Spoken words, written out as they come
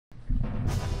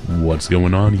What's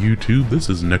going on YouTube? This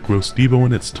is Necrostevo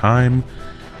and it's time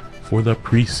for the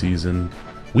preseason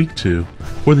week 2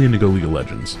 for the Indigo League of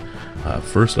Legends.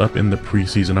 First up in the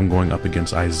preseason, I'm going up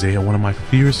against Isaiah, one of my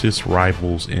fiercest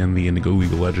rivals in the Indigo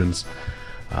League of Legends.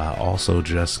 Also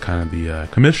just kind of the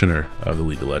commissioner of the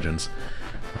League of Legends.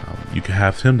 You can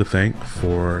have him to thank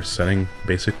for setting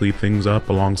basically things up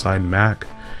alongside Mac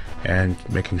and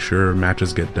making sure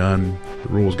matches get done, the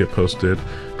rules get posted,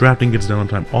 drafting gets done on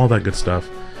time, all that good stuff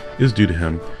is due to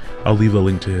him. I'll leave a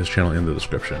link to his channel in the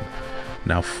description.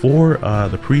 Now for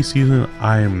the preseason,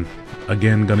 I am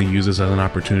again going to use this as an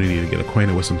opportunity to get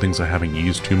acquainted with some things I haven't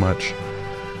used too much.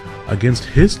 Against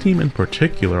his team in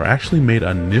particular, I actually made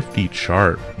a nifty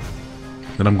chart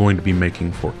that I'm going to be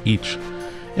making for each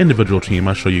individual team.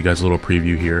 I'll show you guys a little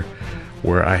preview here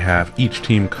where I have each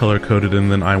team color coded,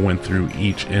 and then I went through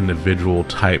each individual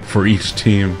type for each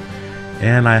team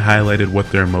and I highlighted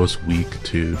what they're most weak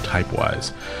to type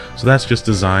wise. So that's just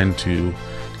designed to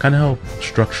kind of help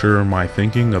structure my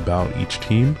thinking about each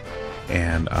team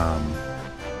and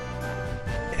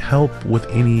help with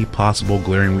any possible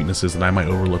glaring weaknesses that I might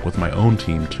overlook with my own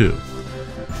team too.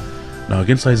 Now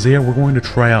against Isaiah, we're going to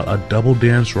try out a double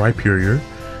dance Rhyperior.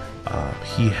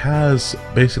 He has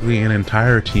basically an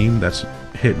entire team that's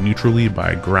hit neutrally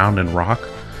by ground and rock,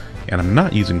 and I'm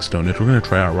not using Stone Edge. We're going to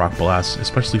try out Rock Blast,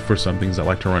 especially for some things that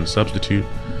like to run Substitute,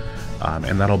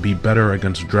 and that'll be better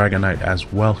against Dragonite as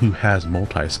well, who has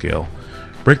multi-scale.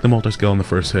 Break the multi-scale in the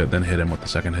first hit, then hit him with the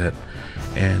second hit,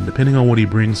 and depending on what he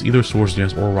brings, either Swords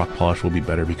Dance or Rock Polish will be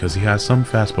better because he has some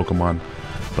fast Pokemon,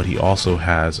 but he also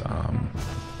has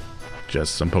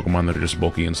just some Pokemon that are just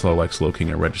bulky and slow, like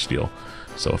Slowking and Registeel.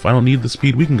 So if I don't need the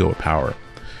speed, we can go with power.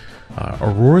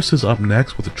 Aurorus is up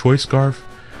next with a Choice Scarf.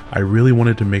 I really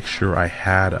wanted to make sure I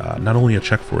had not only a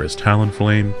check for his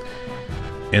Talonflame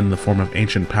in the form of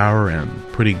Ancient Power and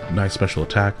pretty nice special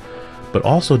attack, but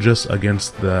also just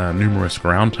against the numerous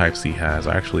ground types he has.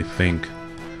 I actually think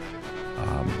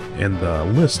in the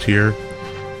list here,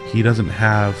 he doesn't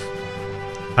have...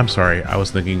 I'm sorry, I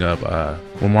was thinking of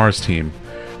Lamar's team.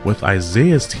 With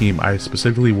Isaiah's team, I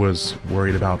specifically was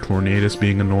worried about Tornadus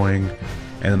being annoying,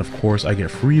 and then of course I get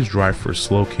Freeze Drive for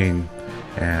Slowking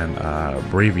and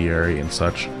Braviary and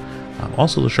such,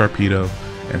 also the Sharpedo,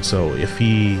 and so if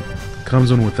he comes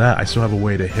in with that, I still have a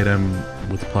way to hit him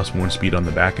with +1 speed on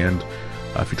the back end.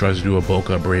 If he tries to do a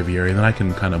bulk up Braviary, then I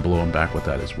can kind of blow him back with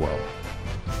that as well.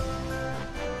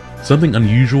 Something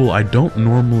unusual, I don't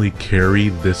normally carry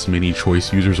this many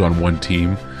choice users on one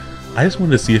team. I just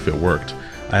wanted to see if it worked.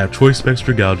 I have Choice Specs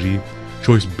Dragalge,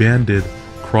 Choice Banded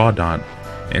Crawdont,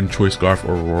 and Choice Scarf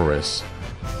Aurorus.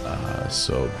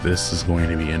 So this is going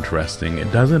to be interesting.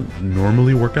 It doesn't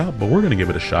normally work out, but we're going to give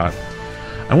it a shot.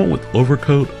 I went with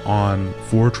Overcoat on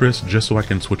Fortress just so I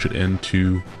can switch it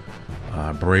into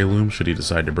Breloom should he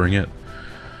decide to bring it.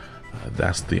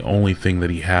 That's the only thing that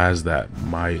he has that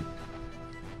might...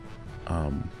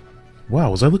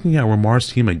 wow, was I looking at Ramar's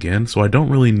team again? So I don't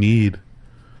really need...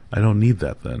 I don't need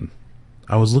that then.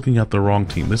 I was looking at the wrong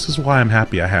team. This is why I'm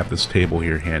happy I have this table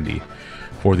here handy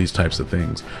for these types of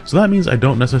things. So that means I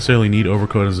don't necessarily need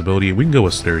Overcoat as ability. We can go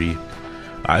with Sturdy.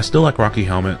 I still like Rocky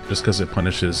Helmet just because it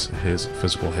punishes his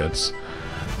physical hits.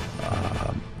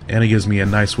 And it gives me a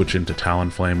nice switch into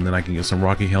Talonflame, and then I can get some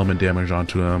Rocky Helmet damage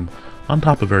onto him on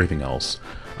top of everything else.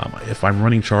 If I'm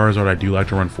running Charizard, I do like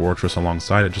to run Fortress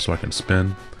alongside it just so I can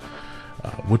spin.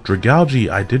 With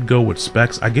Dragalge, I did go with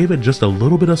Specs. I gave it just a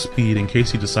little bit of speed in case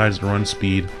he decides to run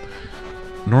speed.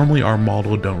 Normally our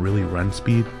Armaldo don't really run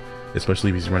speed, especially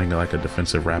if he's running like a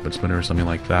defensive Rapid Spinner or something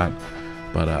like that.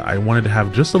 But I wanted to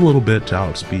have just a little bit to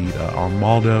outspeed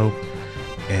Armaldo,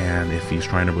 and if he's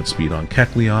trying to put speed on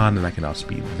Kecleon, then I can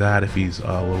outspeed that if he's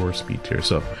a lower speed tier.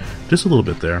 So just a little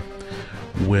bit there.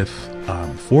 With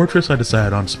Fortress, I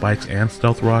decided on Spikes and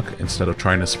Stealth Rock instead of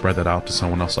trying to spread that out to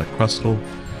someone else like Crustle,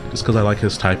 just because I like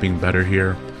his typing better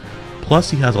here. Plus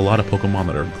he has a lot of Pokemon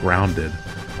that are grounded.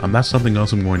 That's something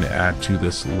else I'm going to add to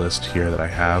this list here that I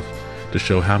have to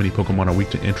show how many Pokemon are weak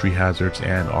to entry hazards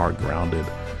and are grounded.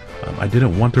 I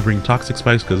didn't want to bring Toxic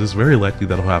Spikes because it's very likely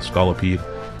that he'll have Scolipede.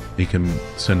 He can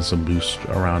send some boost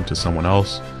around to someone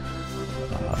else.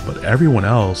 But everyone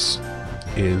else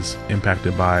is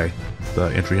impacted by the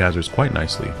entry hazards quite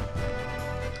nicely.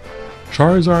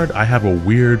 Charizard, I have a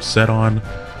weird set on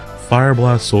Fire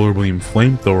Blast, Solar Beam,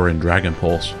 Flamethrower, and Dragon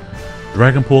Pulse.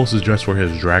 Dragon Pulse is just for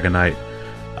his Dragonite.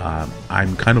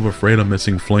 I'm kind of afraid of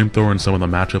missing Flamethrower in some of the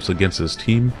matchups against his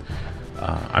team.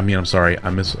 I'm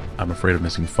afraid of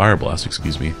missing Fire Blast,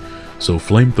 excuse me. So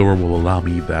Flamethrower will allow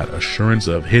me that assurance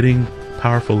of hitting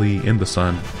powerfully in the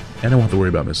sun, and I won't have to worry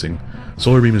about missing.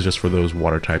 Solar Beam is just for those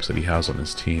water types that he has on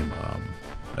his team.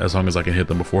 as long as I can hit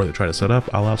them before they try to set up,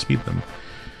 I'll outspeed them.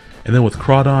 And then with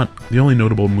Crawdaunt, the only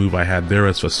notable move I had there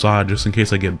is Facade, just in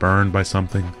case I get burned by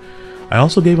something. I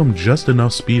also gave him just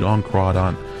enough speed on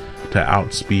Crawdaunt to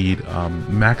outspeed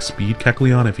max speed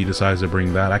Kecleon. If he decides to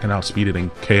bring that, I can outspeed it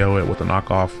and KO it with a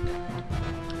knockoff,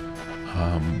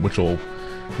 which will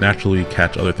naturally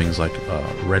catch other things like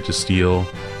Registeel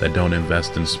that don't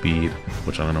invest in speed,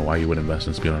 which I don't know why you would invest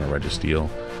in speed on a Registeel.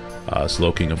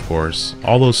 Slowking, of course.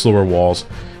 All those slower walls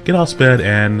get outsped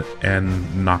and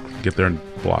get their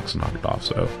blocks knocked off.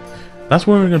 So that's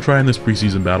what we're going to try in this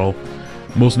preseason battle.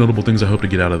 Most notable things I hope to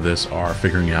get out of this are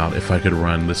figuring out if I could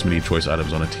run this many choice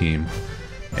items on a team,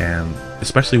 and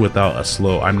especially without a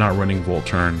slow. I'm not running Volt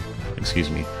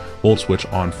Switch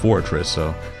on Fortress,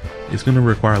 so it's going to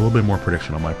require a little bit more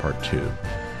prediction on my part too.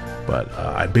 But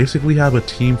I basically have a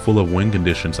team full of win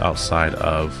conditions outside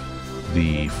of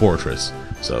the Fortress,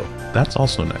 so that's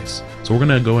also nice. So we're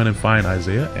going to go in and find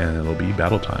Isaiah, and it'll be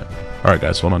battle time. Alright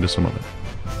guys, hold on just a moment.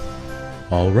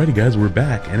 Alrighty guys, we're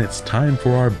back, and it's time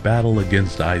for our battle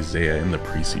against Isaiah in the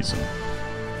preseason.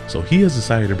 So he has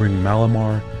decided to bring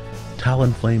Malamar,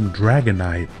 Talonflame,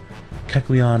 Dragonite,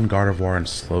 Kecleon, Gardevoir, and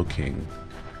Slowking,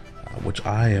 which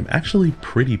I am actually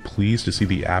pretty pleased to see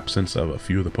the absence of a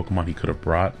few of the Pokemon he could have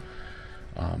brought.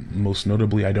 Most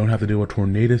notably, I don't have to deal with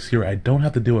Tornadus here, I don't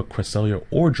have to deal with Cresselia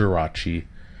or Jirachi.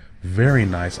 Very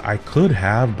nice. I could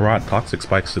have brought Toxic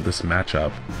Spikes to this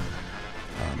matchup.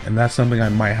 And that's something I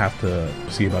might have to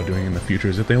see about doing in the future,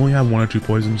 is if they only have 1 or 2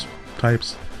 poison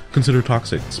types, consider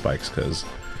Toxic Spikes, because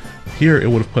here it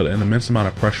would have put an immense amount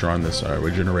of pressure on this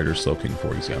Regenerator Slowking,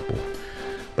 for example.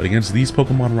 But against these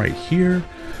Pokemon right here,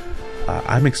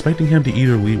 I'm expecting him to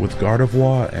either lead with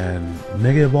Gardevoir and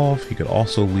Mega Evolve. He could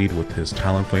also lead with his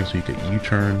Talonflame so he could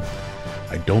U-turn.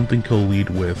 I don't think he'll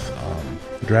lead with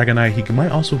Dragonite. He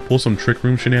might also pull some Trick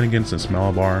Room shenanigans since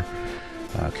Malabar,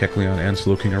 Kecleon, and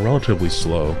Slowking are relatively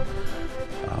slow.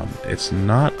 It's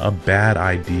not a bad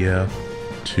idea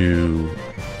to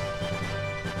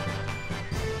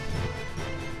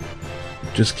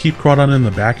just keep Crawdaunt in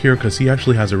the back here, because he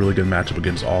actually has a really good matchup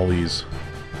against all these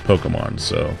Pokemon.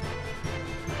 So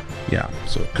yeah,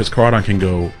 because Crawdaunt can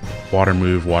go Water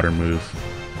Move, Water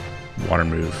Move, Water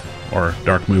Move, or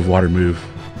Dark Move, Water Move,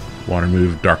 Water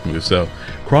Move, Dark Move. So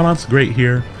Crawdaunt's great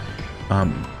here.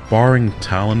 Barring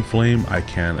Talonflame, I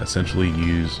can essentially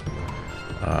use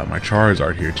my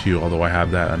Charizard here too, although I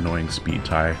have that annoying speed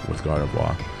tie with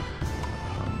Gardevoir.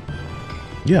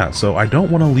 Yeah, so I don't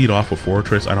want to lead off with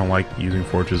Fortress. I don't like using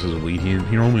Fortress as a lead. He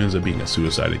normally ends up being a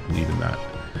suicide lead in that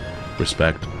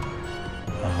respect.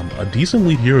 A decent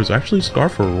lead here is actually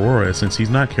Scarf Aurora, since he's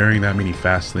not carrying that many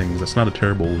fast things. That's not a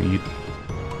terrible lead.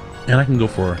 And I can go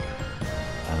for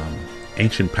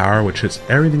Ancient Power, which hits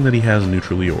everything that he has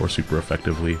neutrally or super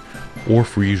effectively, or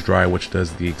Freeze Dry, which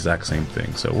does the exact same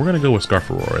thing. So we're going to go with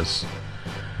Scarf Auroras.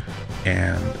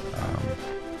 And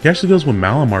he actually goes with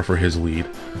Malamar for his lead.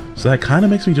 So that kind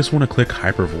of makes me just want to click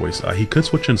Hyper Voice. He could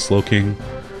switch in Slowking.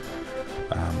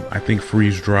 I think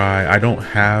Freeze Dry. I don't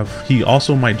have... He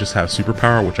also might just have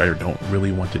Superpower, which I don't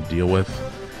really want to deal with.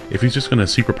 If he's just going to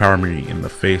Superpower me in the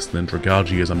face, then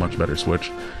Dragalge is a much better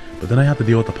switch. But then I have to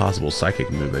deal with the possible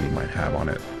Psychic move that he might have on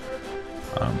it.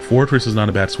 Fortress is not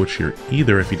a bad switch here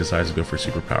either if he decides to go for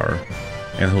Superpower.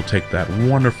 And he'll take that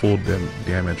wonderful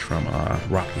damage from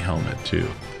Rocky Helmet too.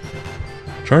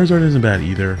 Charizard isn't bad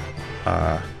either.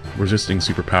 Resisting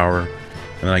Superpower,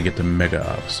 and then I get to Mega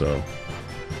Up. So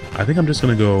I think I'm just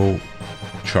going to go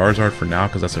Charizard for now,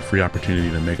 because that's a free opportunity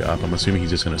to Mega Up. I'm assuming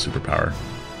he's just going to Superpower.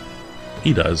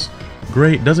 He does.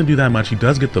 Great. Doesn't do that much. He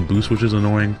does get the boost, which is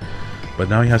annoying. But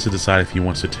now he has to decide if he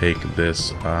wants to take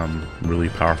this really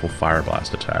powerful Fire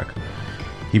Blast attack.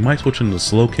 He might switch into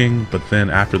Slowking, but then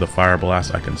after the Fire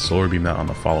Blast, I can Solar Beam that on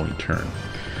the following turn.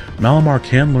 Malamar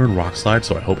can learn Rock Slide,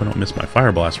 so I hope I don't miss my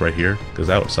Fire Blast right here, because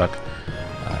that would suck.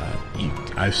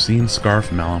 I've seen Scarf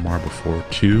Malamar before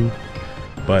too,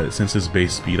 but since his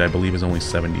base speed I believe is only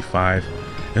 75,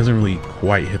 it doesn't really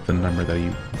quite hit the number that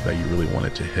you really want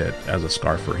it to hit as a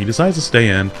Scarfer. He decides to stay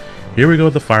in. Here we go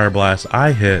with the Fire Blast.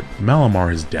 I hit.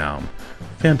 Malamar is down.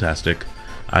 Fantastic.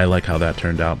 I like how that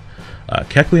turned out.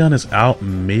 Kecleon is out.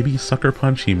 Maybe Sucker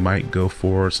Punch. He might go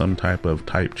for some type of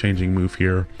type changing move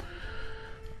here.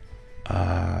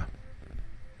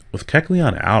 With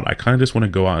Kecleon out, I kind of just want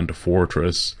to go out into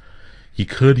Fortress. He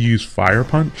could use Fire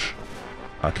Punch.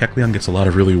 Kecleon gets a lot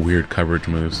of really weird coverage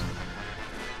moves.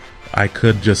 I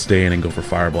could just stay in and go for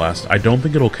Fire Blast. I don't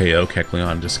think it'll KO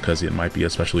Kecleon just because it might be a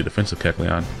specially defensive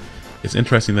Kecleon. It's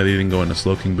interesting that he didn't go into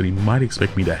Slowking, but he might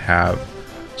expect me to have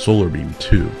Solar Beam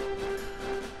too.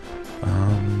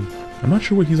 I'm not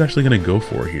sure what he's actually going to go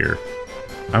for here.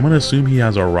 I'm going to assume he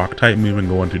has a rock type move and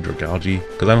go into Dragalge,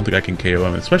 because I don't think I can KO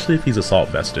him, especially if he's assault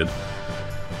vested.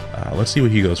 Let's see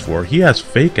what he goes for. He has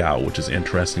Fake Out, which is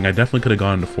interesting. I definitely could have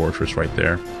gone into Fortress right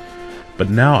there. But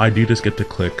now I do just get to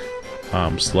click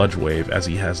Sludge Wave, as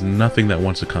he has nothing that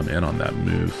wants to come in on that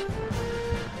move.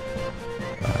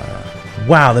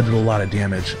 Wow, that did a lot of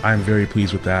damage. I'm very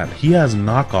pleased with that. He has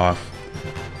Knockoff.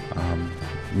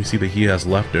 We see that he has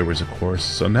Leftovers, of course.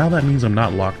 So now that means I'm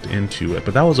not locked into it.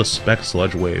 But that was a Spec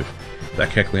Sludge Wave that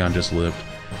Kecleon just lived.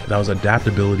 That was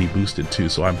adaptability boosted too,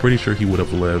 so I'm pretty sure he would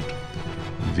have lived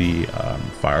the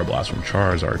Fire Blast from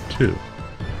Charizard too.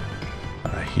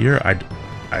 Here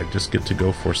I just get to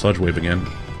go for Sludge Wave again.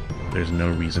 There's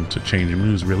no reason to change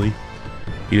moves really.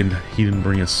 He didn't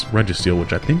bring his Registeel,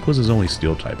 which I think was his only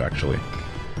Steel type actually.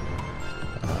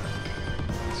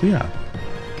 So yeah,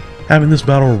 having this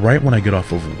battle right when I get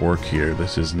off of work here.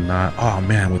 This is not. Oh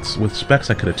man, with Specs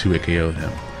I could have 2-hit KO'd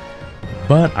him,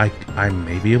 but I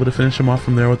may be able to finish him off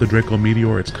from there with the Draco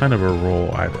Meteor. It's kind of a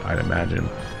roll, I'd imagine.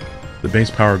 The base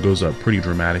power goes up pretty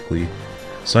dramatically.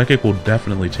 Psychic will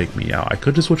definitely take me out. I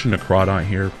could just switch into Crawdaunt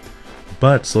here,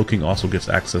 but Slowking also gets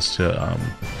access to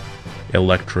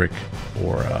Electric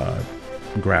or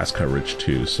Grass coverage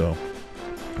too, so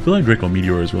I feel like Draco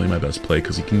Meteor is really my best play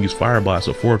because he can use Fire Blast,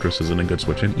 so Fortress isn't a good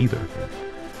switch in either.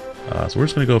 So we're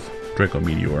just going to go Draco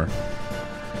Meteor.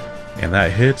 And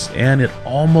that hits, and it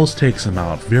almost takes him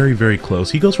out. Very, very close.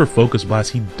 He goes for Focus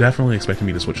Blast. He definitely expected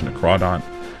me to switch into Crawdaunt.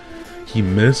 He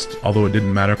missed, although it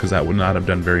didn't matter because that would not have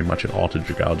done very much at all to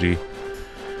Dragalge.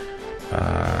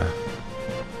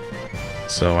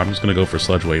 So I'm just going to go for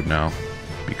Sludge Wave now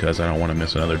because I don't want to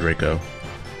miss another Draco.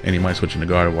 And he might switch into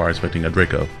Gardevoir expecting a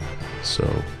Draco. So,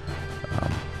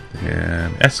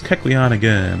 and Kecleon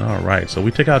again. Alright, so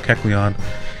we take out Kecleon.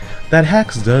 That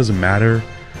Hex does matter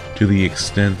to the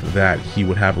extent that he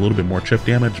would have a little bit more chip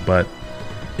damage, but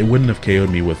it wouldn't have KO'd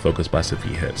me with Focus Blast if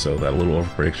he hit, so that little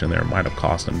overprediction there might have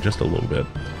cost him just a little bit.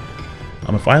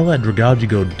 If I let Dragalge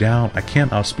go down, I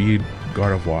can't outspeed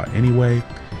Gardevoir anyway,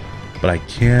 but I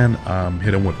can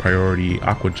hit him with Priority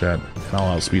Aqua Jet, and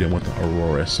I'll outspeed him with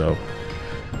Aurora, so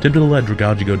tempted to let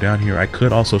Dragalge go down here. I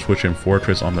could also switch in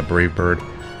Fortress on the Brave Bird,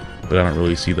 but I don't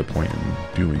really see the point in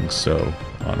doing so,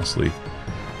 honestly.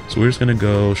 So we're just going to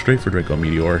go straight for Draco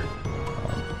Meteor.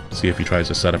 See if he tries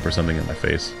to set up for something in my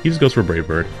face. He just goes for Brave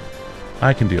Bird.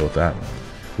 I can deal with that.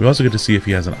 We also get to see if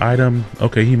he has an item.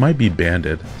 Okay, he might be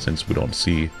banded since we don't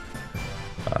see.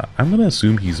 I'm going to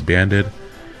assume he's banded.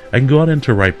 I can go out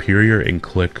into Rhyperior and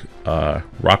click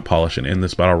Rock Polish and end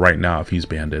this battle right now if he's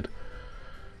banded.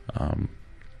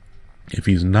 If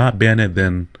he's not banded,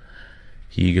 then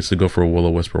he gets to go for a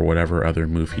Will-O-Wisp or whatever other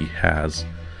move he has.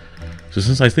 So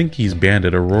since I think he's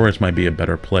banded, Aurora's might be a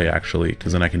better play actually,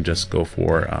 because then I can just go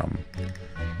for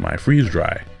my Freeze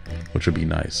Dry, which would be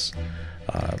nice.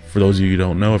 For those of you who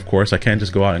don't know, of course, I can't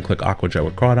just go out and click Aqua Jet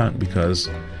with Crawdaunt because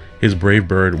his Brave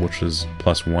Bird, which is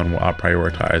 +1, will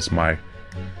out-prioritize my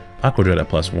Aqua Jet at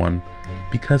 +1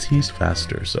 because he's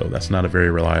faster, so that's not a very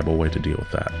reliable way to deal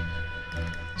with that.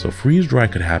 So Freeze Dry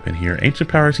could happen here. Ancient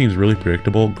Power seems really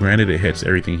predictable, granted it hits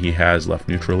everything he has left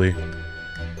neutrally.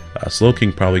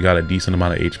 Slowking probably got a decent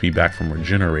amount of HP back from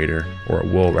Regenerator, or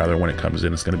it will rather when it comes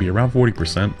in. It's going to be around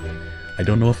 40%. I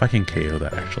don't know if I can KO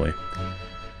that actually.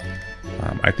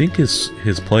 I think his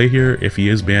play here, if he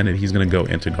is banded, he's going to go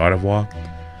into Gardevoir.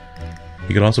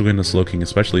 He could also go into Slowking,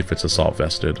 especially if it's Assault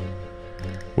Vested,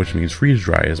 which means Freeze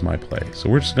Dry is my play. So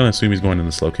we're just going to assume he's going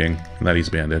into Slowking and that he's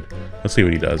banded. Let's see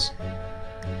what he does.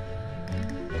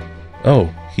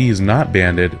 Oh, he's not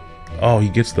banded. Oh, he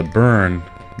gets the burn.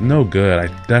 No good.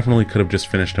 I definitely could have just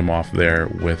finished him off there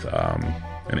with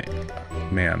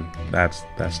man,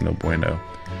 that's no bueno.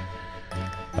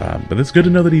 But it's good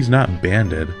to know that he's not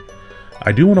banded.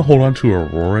 I do want to hold on to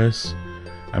Aurorus.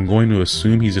 I'm going to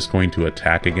assume he's just going to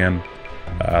attack again.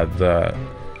 The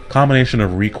combination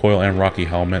of Recoil and Rocky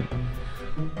Helmet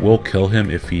will kill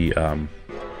him if he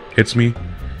hits me.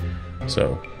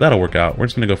 So that'll work out. We're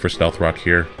just going to go for Stealth Rock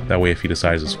here. That way if he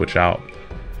decides to switch out,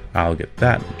 I'll get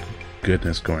that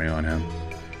goodness going on him.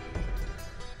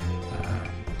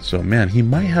 So man, he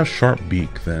might have Sharp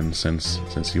Beak then since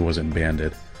he wasn't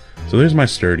banded. So there's my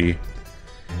Sturdy.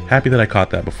 Happy that I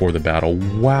caught that before the battle.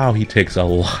 Wow, he takes a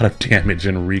lot of damage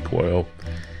in Recoil.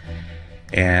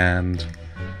 And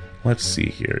let's see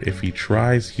here. If he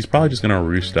tries, he's probably just going to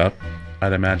Roost up,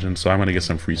 I'd imagine. So I'm going to get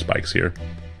some Free Spikes here.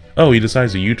 Oh, he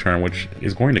decides a U-turn, which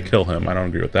is going to kill him. I don't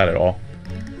agree with that at all.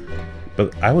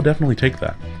 But I will definitely take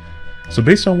that. So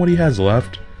based on what he has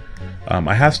left,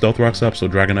 I have Stealth Rocks up, so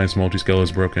Dragonite's Multiscale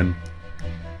is broken.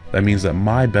 that means that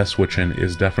my best switch-in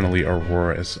is definitely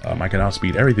Aurora's. I can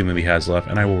outspeed everything that he has left,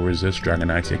 and I will resist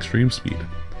Dragonite's extreme speed.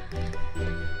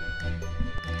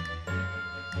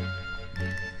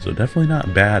 So definitely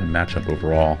not bad matchup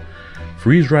overall.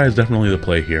 Freeze Dry is definitely the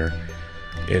play here.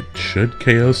 It should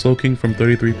KO Slowking from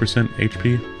 33%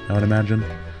 HP, I would imagine.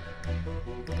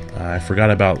 I forgot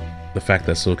about the fact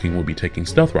that Slowking will be taking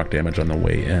Stealth Rock damage on the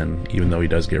way in, even though he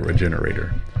does get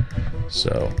Regenerator.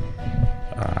 So,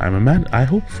 I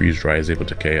hope Freeze Dry is able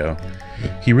to KO.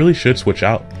 He really should switch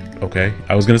out, okay?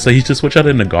 I was going to say he should switch out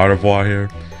into Gardevoir here,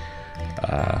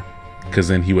 because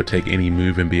then he would take any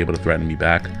move and be able to threaten me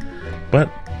back.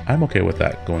 But I'm okay with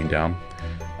that going down.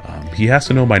 He has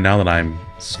to know by now that I'm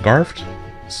Scarfed,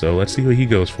 so let's see what he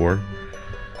goes for.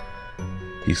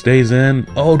 He stays in.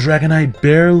 Oh, Dragonite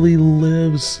barely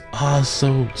lives. Ah,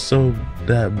 so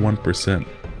that 1%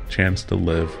 chance to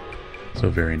live. So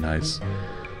very nice.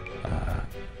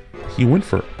 He went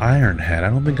for Iron Head. I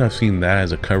don't think I've seen that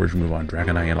as a coverage move on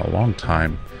Dragonite in a long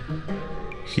time.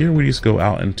 Here we just go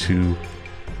out into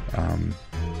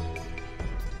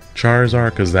Charizard,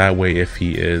 because that way if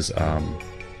he is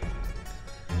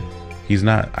he's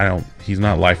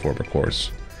not Life Orb, of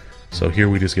course. So here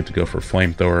we just get to go for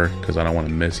Flamethrower because I don't want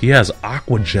to miss. He has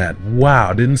Aqua Jet.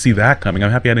 Wow, didn't see that coming.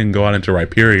 I'm happy I didn't go out into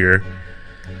Rhyperior.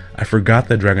 I forgot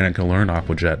that Dragonite can learn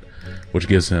Aqua Jet, which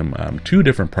gives him 2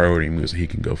 different priority moves that he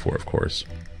can go for, of course.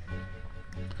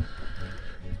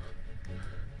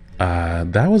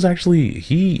 That was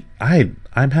actually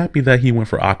I'm happy that he went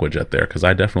for Aqua Jet there, because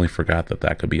I definitely forgot that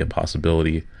that could be a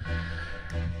possibility.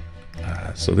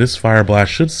 So this Fire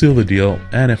Blast should seal the deal,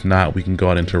 and if not, we can go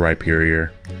out into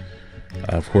Rhyperior.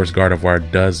 Of course,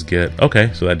 Gardevoir does get...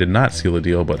 Okay, so that did not seal the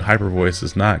deal, but Hyper Voice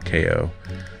is not KO.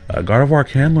 Gardevoir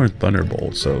can learn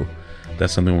Thunderbolt, so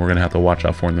that's something we're going to have to watch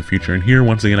out for in the future. And here,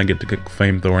 once again, I get to kick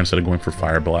Flamethrower instead of going for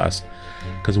Fire Blast.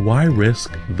 Because why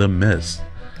risk the miss?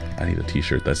 I need a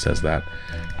t-shirt that says that.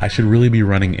 I should really be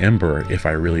running Ember if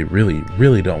I really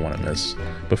don't want to miss.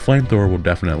 But Flamethrower will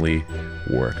definitely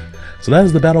work. So that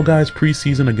is the battle, guys.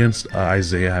 Preseason against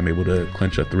Isaiah. I'm able to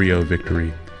clinch a 3-0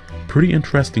 victory. Pretty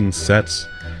interesting sets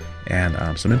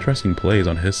and some interesting plays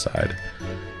on his side.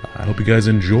 I hope you guys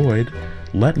enjoyed.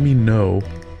 Let me know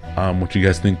what you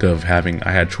guys think of having...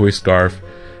 I had Choice Scarf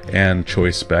and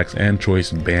Choice Specs and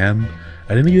Choice Band.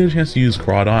 I didn't get a chance to use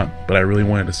Crawdaunt, but I really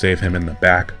wanted to save him in the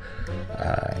back.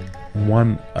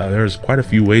 There's quite a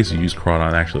few ways to use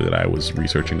Crawdaunt actually that I was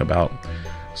researching about.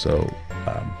 So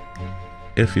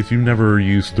if you've never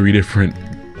used 3 different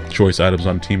choice items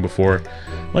on team before,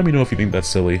 let me know if you think that's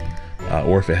silly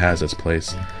or if it has its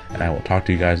place, and I will talk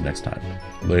to you guys next time.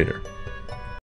 Later.